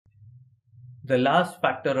The last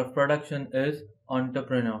factor of production is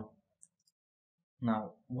entrepreneur.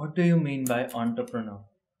 Now, what do you mean by entrepreneur?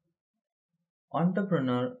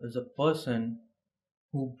 Entrepreneur is a person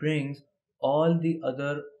who brings all the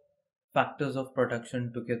other factors of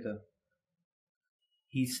production together.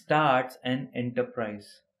 He starts an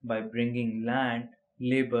enterprise by bringing land,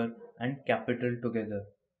 labor, and capital together.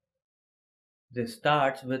 This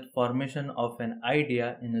starts with formation of an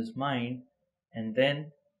idea in his mind and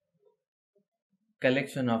then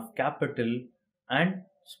collection of capital and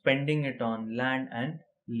spending it on land and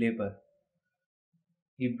labor.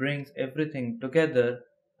 He brings everything together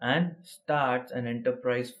and starts an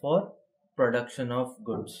enterprise for production of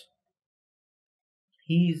goods.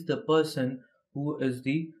 He is the person who is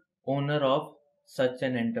the owner of such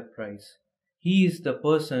an enterprise. He is the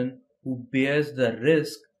person who bears the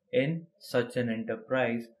risk in such an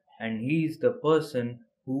enterprise, and he is the person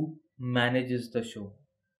who manages the show.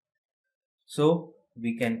 So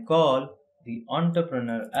we can call the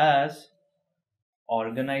entrepreneur as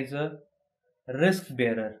organizer, risk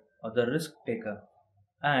bearer or the risk taker,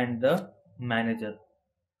 and the manager.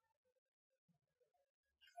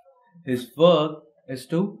 His work is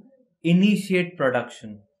to initiate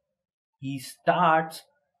production. He starts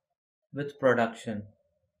with production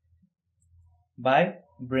by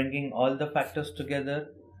bringing all the factors together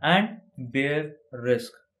and bear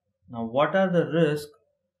risk. Now, what are the risks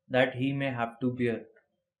that he may have to bear?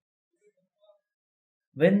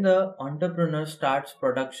 When the entrepreneur starts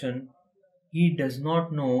production, he does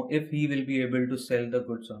not know if he will be able to sell the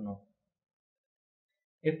goods or not.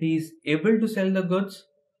 If he is able to sell the goods,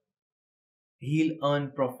 he'll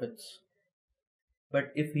earn profits.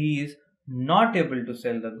 But if he is not able to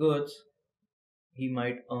sell the goods, he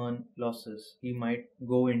might earn losses. He might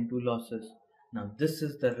go into losses. Now, this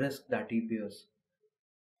is the risk that he bears.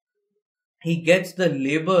 He gets the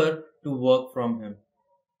labor to work from him.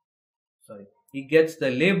 He gets the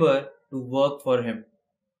labor to work for him.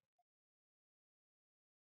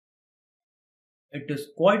 It is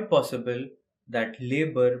quite possible that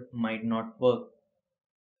labor might not work.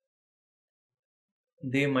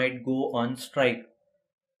 They might go on strike.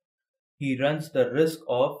 He runs the risk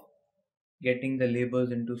of getting the laborers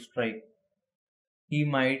into strike. He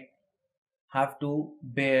might have to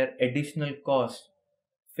bear additional costs,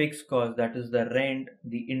 fixed costs, that is the rent,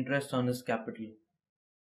 the interest on his capital,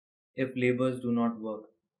 if laborers do not work.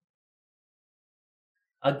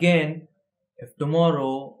 Again, if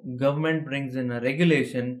tomorrow government brings in a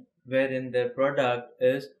regulation wherein their product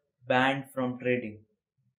is banned from trading,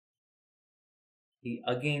 he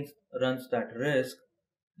again runs that risk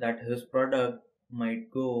that his product might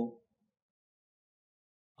go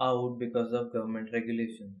out because of government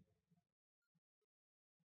regulation.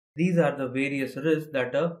 These are the various risks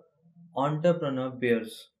that a entrepreneur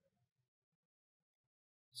bears.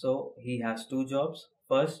 So he has two jobs.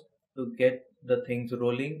 First, to get the things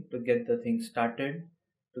rolling, to get the things started,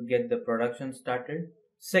 to get the production started.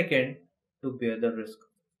 Second, to bear the risk.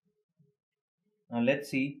 Now let's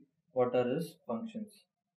see what are his functions.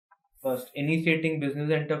 First, initiating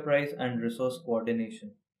business enterprise and resource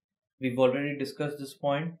coordination. We've already discussed this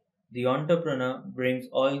point. The entrepreneur brings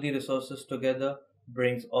all the resources together,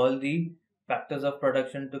 brings all the factors of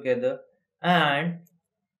production together, and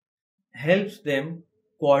helps them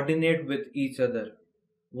coordinate with each other.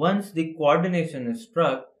 Once the coordination is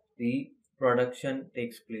struck, the production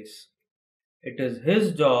takes place. It is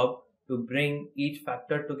his job to bring each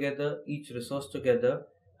factor together, each resource together,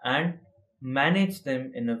 and manage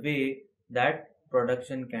them in a way that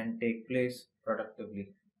production can take place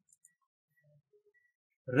productively.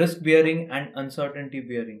 Risk bearing and uncertainty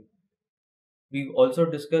bearing. We've also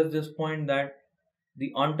discussed this point that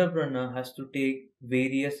the entrepreneur has to take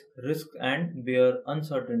various risks and bear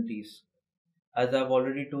uncertainties. As I've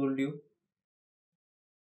already told you,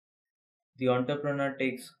 the entrepreneur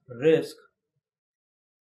takes risk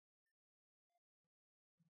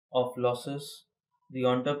of losses. The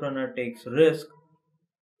entrepreneur takes risk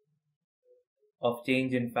of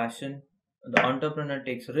change in fashion. The entrepreneur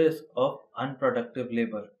takes risk of unproductive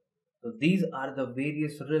labor. So these are the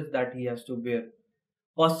various risks that he has to bear.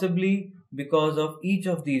 Possibly because of each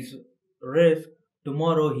of these risks,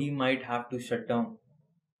 tomorrow he might have to shut down.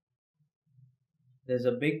 There's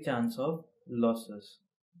a big chance of losses.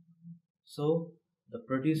 So the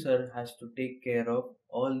producer has to take care of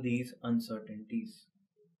all these uncertainties.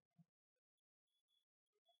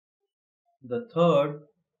 The third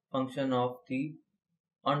function of the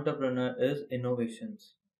entrepreneur is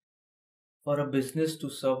innovations. For a business to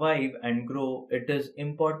survive and grow, it is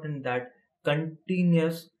important that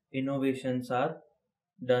continuous innovations are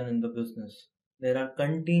done in the business. There are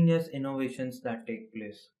continuous innovations that take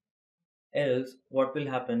place. Else, what will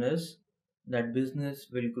happen is that business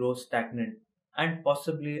will grow stagnant and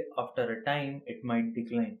possibly after a time it might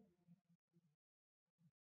decline.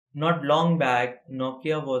 Not long back,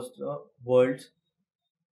 Nokia was the world's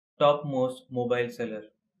topmost mobile seller,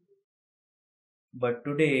 but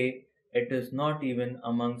today it is not even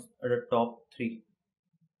amongst the top 3.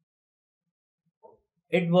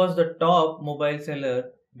 It was the top mobile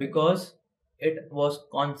seller because it was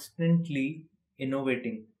constantly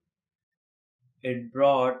innovating. It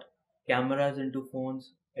brought cameras into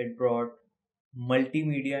phones, it brought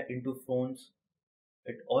multimedia into phones,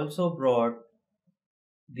 it also brought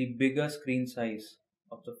the bigger screen size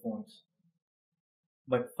of the phones.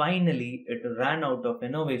 But finally, it ran out of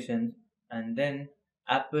innovations and then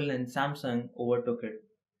Apple and Samsung overtook it.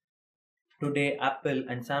 Today, Apple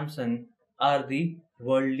and Samsung are the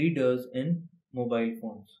world leaders in mobile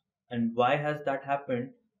phones. And why has that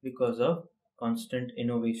happened? Because of constant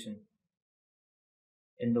innovation.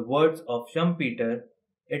 In the words of Schumpeter,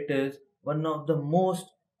 it is one of the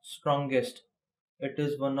most strongest, it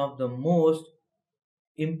is one of the most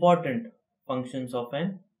important functions of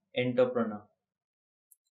an entrepreneur.